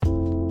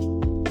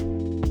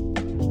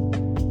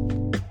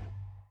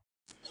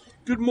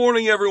Good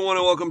morning, everyone,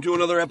 and welcome to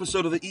another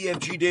episode of the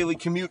EFG Daily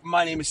Commute.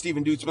 My name is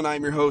Steven Dutzman. I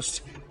am your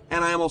host,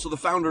 and I am also the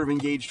founder of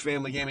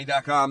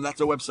EngagedFamilyGaming.com.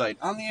 That's a website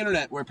on the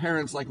internet where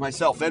parents like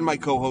myself and my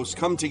co-hosts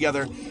come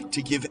together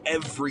to give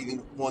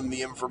everyone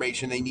the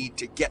information they need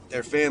to get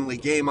their family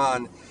game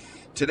on.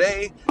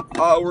 Today,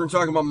 we're going to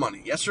talk about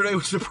money. Yesterday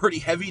was a pretty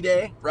heavy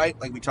day, right?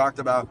 Like we talked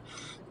about,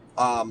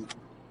 the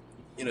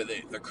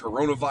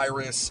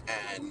coronavirus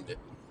and,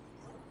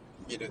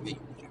 the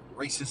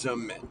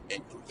racism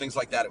and things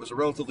like that. It was a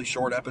relatively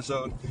short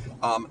episode.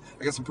 I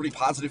got some pretty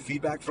positive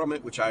feedback from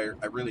it, which I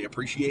really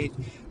appreciate.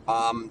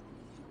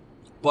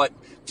 But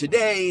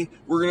today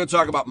we're going to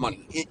talk about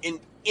money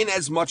in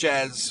as much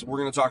as we're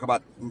going to talk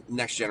about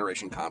next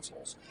generation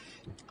consoles.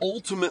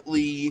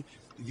 Ultimately,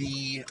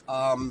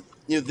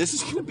 this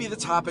is going to be the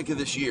topic of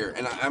this year,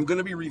 and I'm going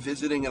to be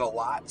revisiting it a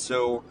lot.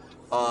 So,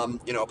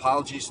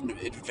 apologies in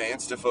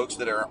advance to folks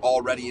that are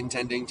already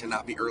intending to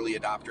not be early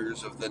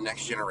adopters of the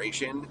next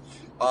generation.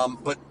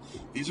 But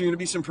these are going to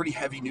be some pretty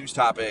heavy news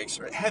topics.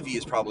 Or heavy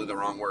is probably the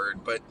wrong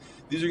word, but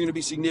these are going to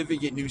be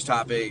significant news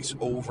topics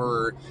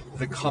over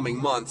the coming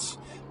months.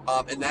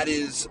 And that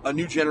is, a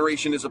new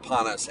generation is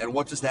upon us. And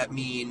what does that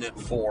mean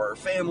for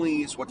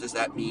families? What does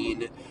that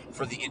mean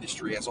for the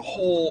industry as a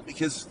whole?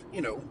 Because,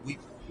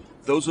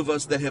 those of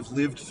us that have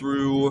lived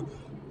through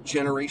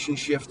generation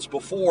shifts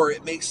before,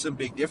 it makes some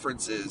big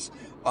differences.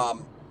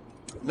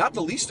 Not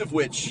the least of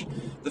which,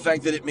 the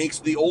fact that it makes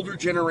the older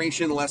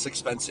generation less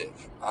expensive.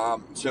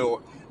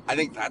 So I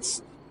think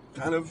that's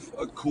kind of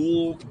a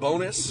cool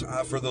bonus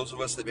for those of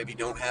us that maybe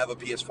don't have a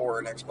PS4 or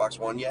an Xbox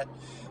One yet.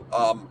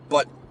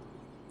 But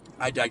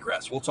I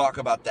digress. We'll talk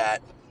about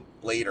that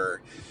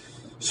later.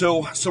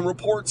 So some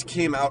reports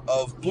came out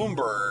of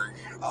Bloomberg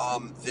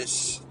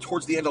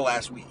towards the end of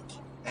last week,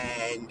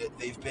 and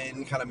they've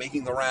been kind of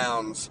making the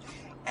rounds.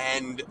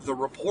 And the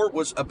report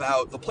was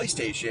about the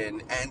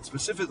PlayStation, and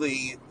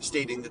specifically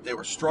stating that they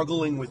were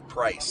struggling with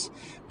price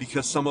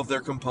because some of their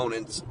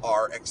components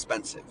are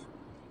expensive.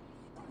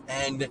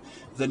 And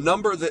the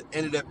number that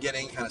ended up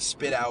getting kind of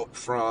spit out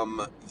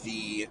from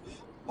the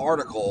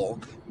article,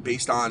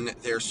 based on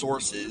their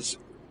sources,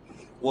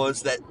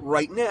 was that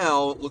right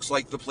now, it looks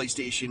like the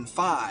PlayStation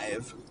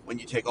 5, when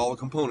you take all the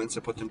components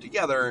and put them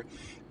together,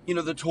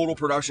 the total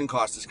production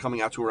cost is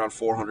coming out to around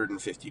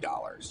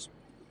 $450.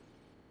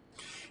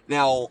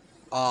 Now,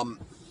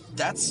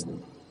 that's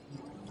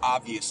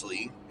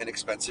obviously an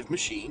expensive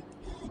machine.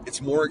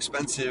 It's more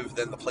expensive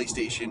than the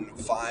PlayStation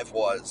 5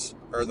 was,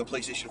 or the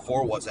PlayStation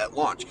 4 was at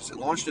launch, because it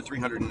launched at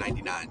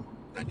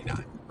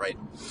 $399.99, right?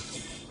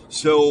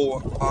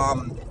 So,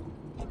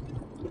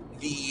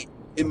 the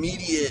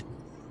immediate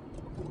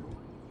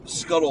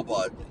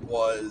scuttlebutt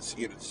was,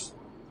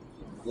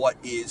 what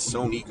is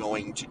Sony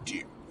going to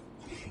do?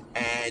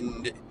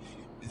 And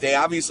they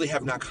obviously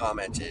have not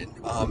commented.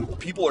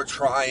 People are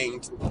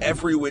trying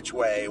every which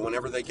way,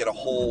 whenever they get a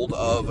hold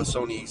of a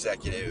Sony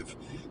executive,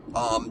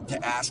 to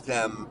ask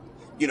them,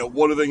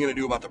 what are they going to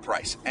do about the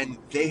price? And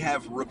they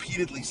have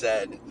repeatedly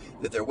said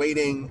that they're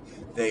waiting.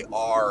 They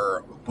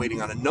are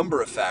waiting on a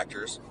number of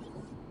factors.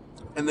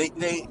 And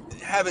they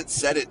haven't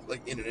said it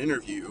like in an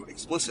interview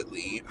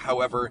explicitly.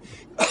 However,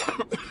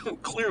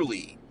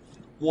 clearly,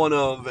 one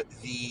of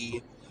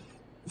the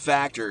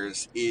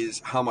factors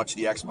is how much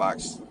the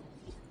Xbox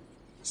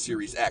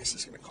Series X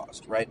is going to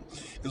cost, right?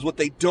 Because what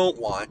they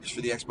don't want is for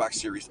the Xbox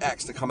Series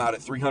X to come out at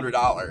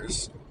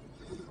 $300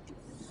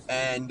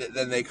 and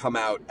then they come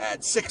out at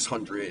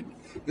 $600,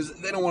 because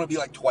they don't want to be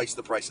like twice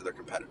the price of their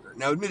competitor.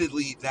 Now,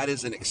 admittedly, that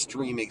is an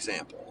extreme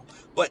example,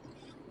 but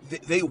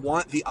they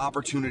want the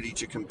opportunity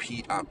to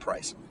compete on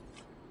price.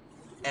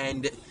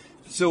 And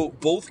so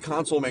both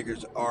console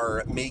makers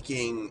are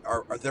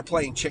they're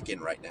playing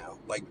chicken right now.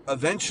 Like,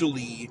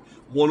 eventually,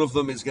 one of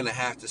them is going to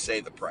have to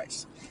say the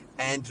price.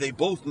 And they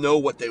both know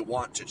what they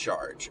want to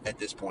charge at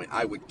this point,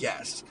 I would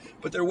guess.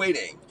 But they're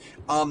waiting.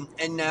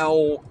 And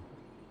now,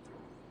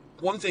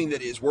 one thing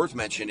that is worth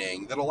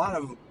mentioning that a lot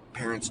of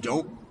parents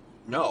don't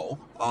know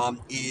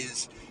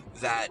is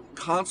that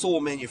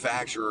console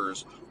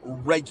manufacturers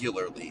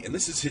regularly, and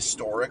this is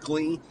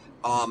historically,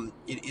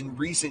 in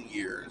recent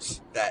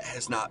years, that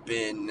has not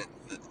been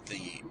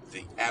the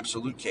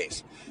absolute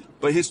case.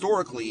 But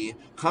historically,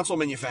 console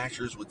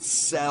manufacturers would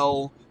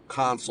sell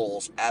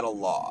consoles at a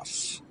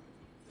loss,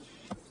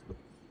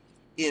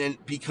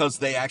 because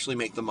they actually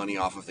make the money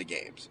off of the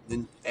games.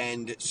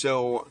 And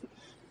so,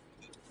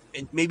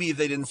 maybe if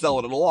they didn't sell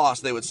it at a loss,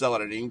 they would sell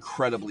it at an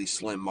incredibly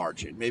slim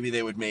margin. Maybe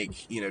they would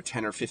make,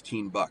 10 or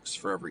 15 bucks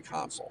for every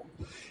console.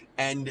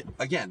 And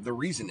again, the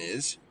reason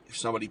is, if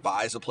somebody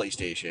buys a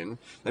PlayStation,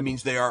 that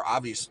means they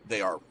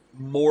are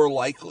more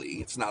likely,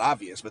 it's not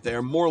obvious, but they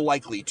are more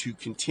likely to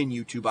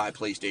continue to buy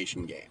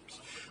PlayStation games.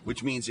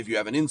 Which means if you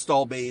have an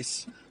install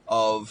base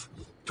of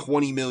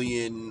 20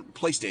 million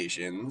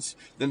PlayStations,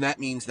 then that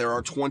means there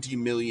are 20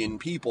 million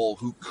people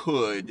who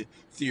could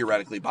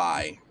theoretically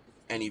buy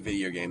any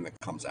video game that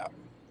comes out.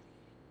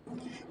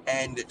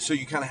 And so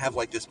you kind of have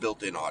like this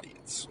built-in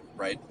audience,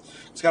 right?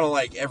 It's kind of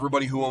like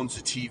everybody who owns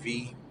a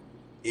TV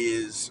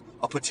is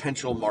a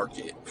potential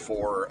market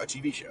for a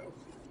TV show.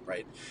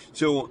 right?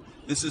 So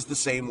this is the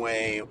same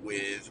way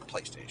with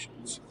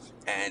PlayStations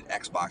and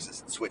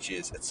Xboxes and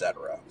Switches,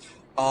 etc.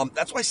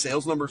 That's why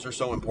sales numbers are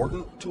so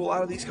important to a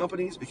lot of these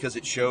companies, because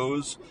it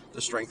shows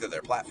the strength of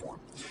their platform.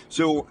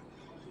 So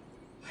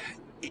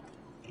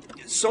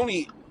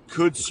Sony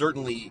could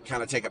certainly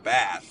kind of take a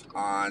bath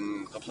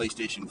on a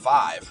PlayStation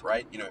 5,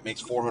 right? You know, it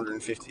makes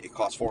it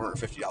costs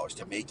 $450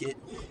 to make it,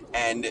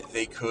 and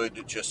they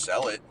could just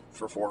sell it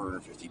for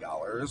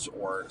 $450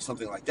 or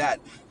something like that.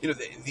 You know,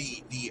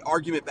 the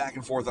argument back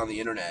and forth on the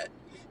internet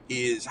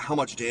is how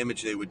much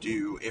damage they would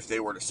do if they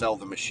were to sell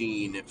the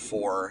machine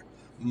for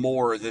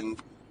more than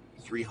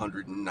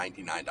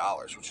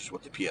 $399, which is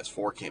what the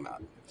PS4 came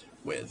out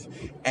with.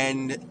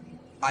 And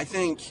I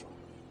think,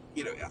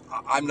 you know,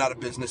 I'm not a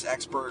business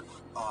expert.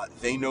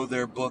 They know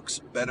their books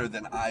better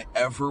than I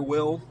ever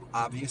will,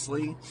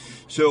 obviously.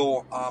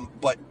 So,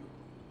 but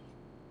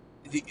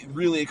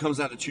really it comes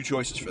down to two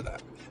choices for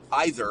them.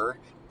 Either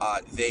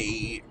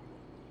they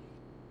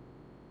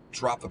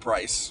drop the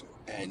price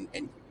and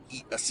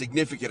eat a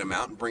significant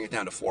amount and bring it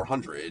down to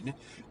 $400,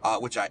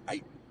 which I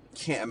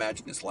can't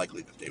imagine it's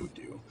likely that they would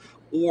do.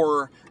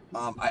 Or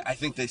I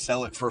think they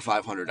sell it for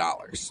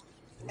 $500.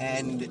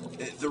 And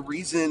the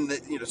reason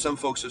that, you know, some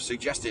folks have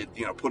suggested,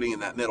 you know, putting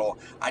in that middle,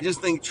 I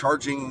just think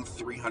charging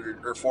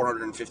 $300 or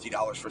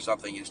 $450 for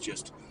something is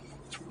just,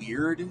 it's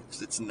weird.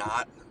 It's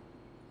not.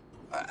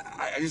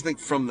 I just think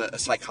from the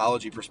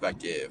psychology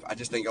perspective, I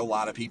just think a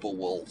lot of people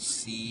will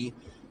see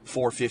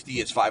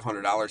 $450 as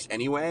 $500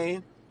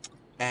 anyway,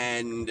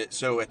 and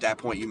so at that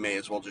point you may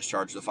as well just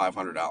charge the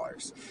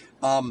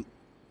 $500.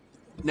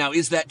 Now,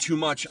 is that too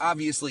much?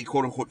 Obviously,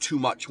 quote unquote, too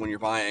much when you're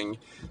buying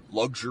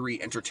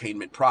luxury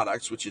entertainment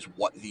products, which is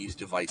what these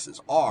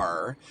devices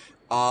are.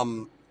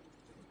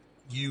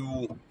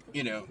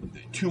 You know,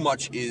 too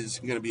much is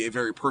going to be a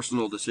very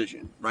personal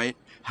decision, right?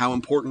 How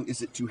important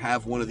is it to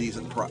have one of these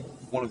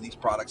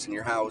products in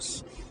your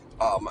house?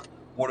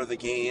 What are the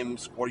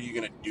games? What are you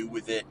going to do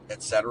with it,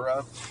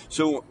 etc.?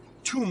 So,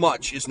 too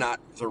much is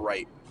not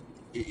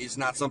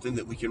something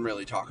that we can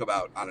really talk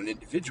about on an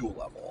individual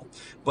level,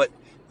 but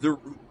the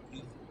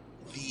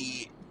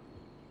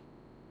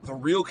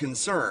real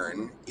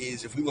concern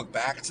is if we look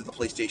back to the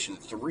PlayStation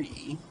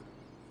 3,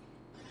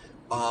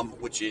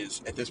 which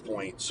is at this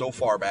point so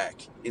far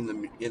back in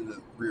the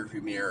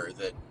rearview mirror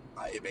that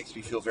it makes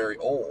me feel very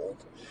old.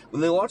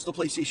 When they launched the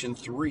PlayStation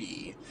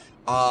 3,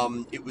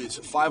 it was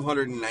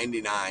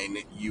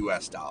 $599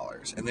 US,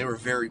 and they were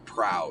very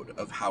proud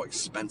of how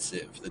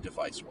expensive the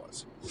device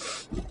was.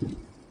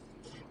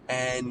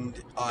 And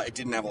it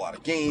didn't have a lot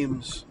of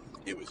games.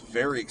 It was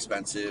very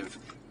expensive.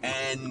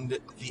 And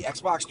the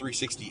Xbox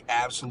 360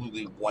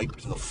 absolutely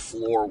wiped the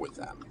floor with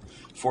them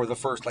for the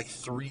first,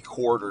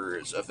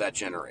 3/4 of that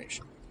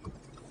generation.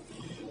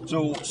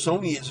 So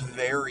Sony is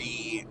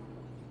very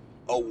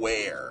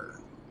aware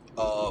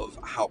of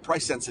how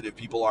price sensitive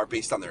people are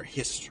based on their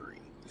history.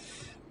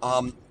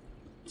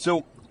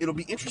 So it'll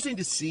be interesting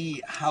to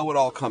see how it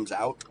all comes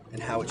out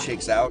and how it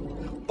shakes out.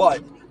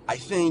 But I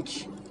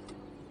think,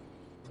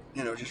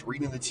 you know, just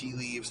reading the tea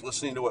leaves,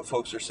 listening to what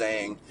folks are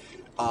saying,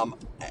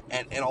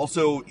 and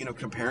also, you know,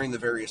 comparing the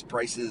various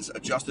prices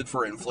adjusted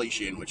for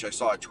inflation, which I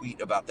saw a tweet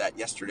about that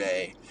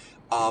yesterday.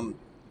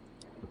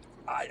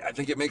 I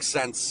think it makes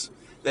sense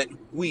that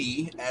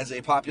we, as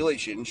a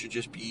population, should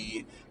just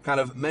be kind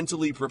of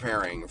mentally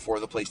preparing for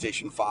the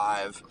PlayStation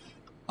 5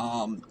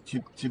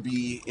 to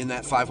be in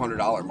that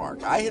 $500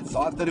 mark. I had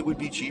thought that it would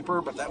be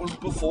cheaper, but that was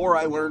before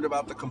I learned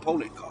about the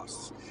component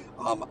costs.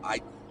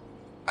 I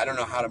don't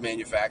know how to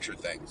manufacture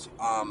things.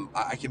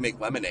 I can make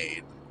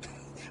lemonade,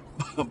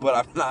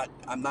 but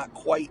I'm not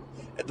quite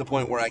at the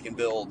point where I can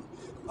build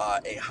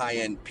a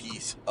high-end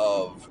piece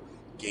of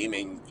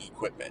gaming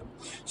equipment.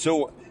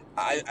 So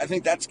I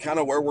think that's kind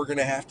of where we're going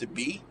to have to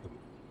be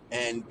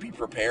and be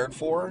prepared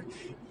for,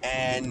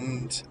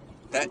 and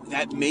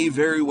that may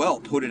very well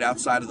put it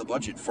outside of the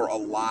budget for a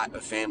lot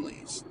of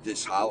families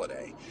this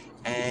holiday,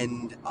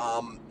 and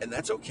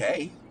that's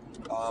okay.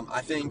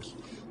 I think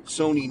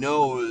Sony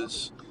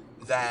knows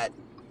that,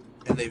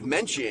 and they've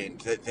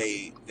mentioned that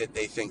they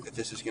think that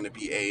this is going to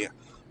be a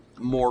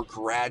more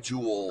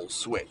gradual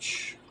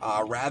switch,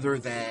 rather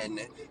than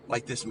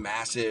like this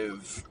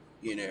massive,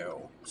 you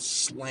know,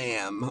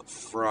 slam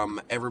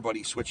from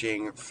everybody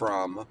switching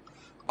from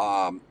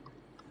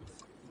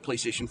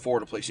PlayStation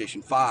 4 to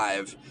PlayStation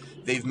 5.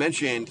 They've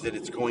mentioned that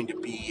it's going to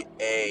be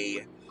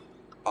a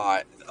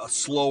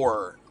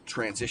slower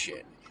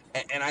transition,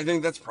 and I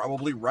think that's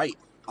probably right.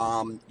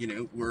 You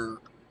know,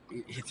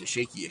 it's a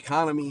shaky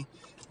economy,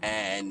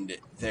 and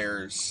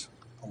there's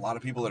a lot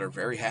of people that are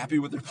very happy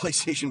with their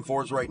PlayStation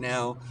 4s right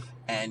now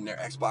and their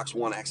Xbox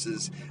One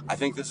X's. I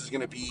think this is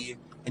going to be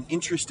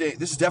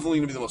this is definitely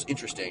going to be the most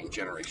interesting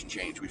generation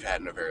change we've had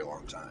in a very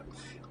long time.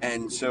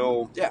 And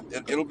so, yeah,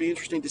 it'll be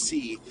interesting to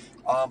see.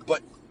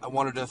 But I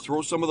wanted to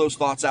throw some of those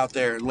thoughts out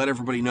there and let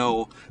everybody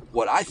know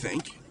what I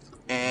think.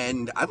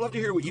 And I'd love to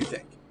hear what you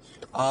think.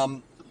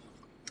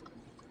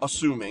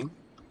 Assuming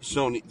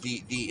Sony,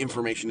 the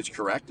information is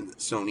correct, and that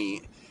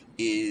Sony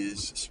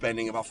is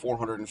spending about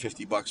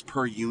 $450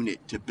 per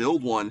unit to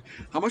build one.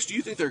 How much do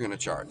you think they're going to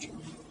charge?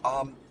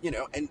 And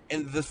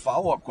the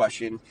follow up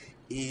question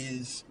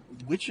is,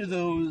 which of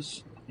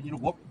those,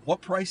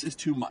 what price is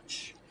too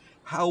much?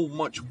 How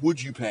much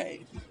would you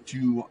pay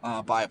to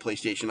buy a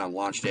PlayStation on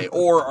launch day,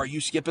 or are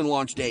you skipping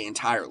launch day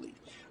entirely?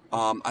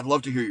 I'd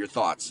love to hear your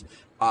thoughts.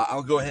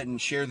 I'll go ahead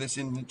and share this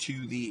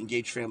into the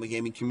Engaged Family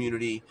Gaming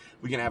community.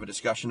 We can have a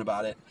discussion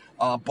about it.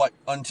 But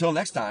until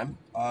next time,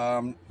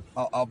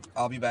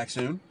 I'll be back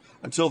soon.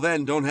 Until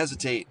then, don't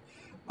hesitate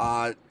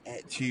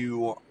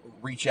to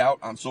reach out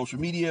on social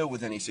media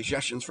with any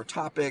suggestions for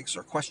topics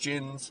or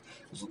questions.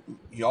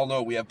 You all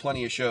know we have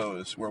plenty of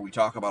shows where we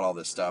talk about all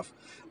this stuff.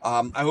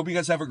 I hope you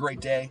guys have a great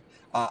day.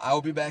 I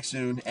will be back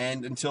soon.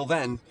 And until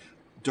then,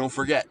 don't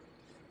forget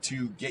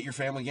to get your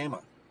family game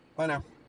on. Bye now.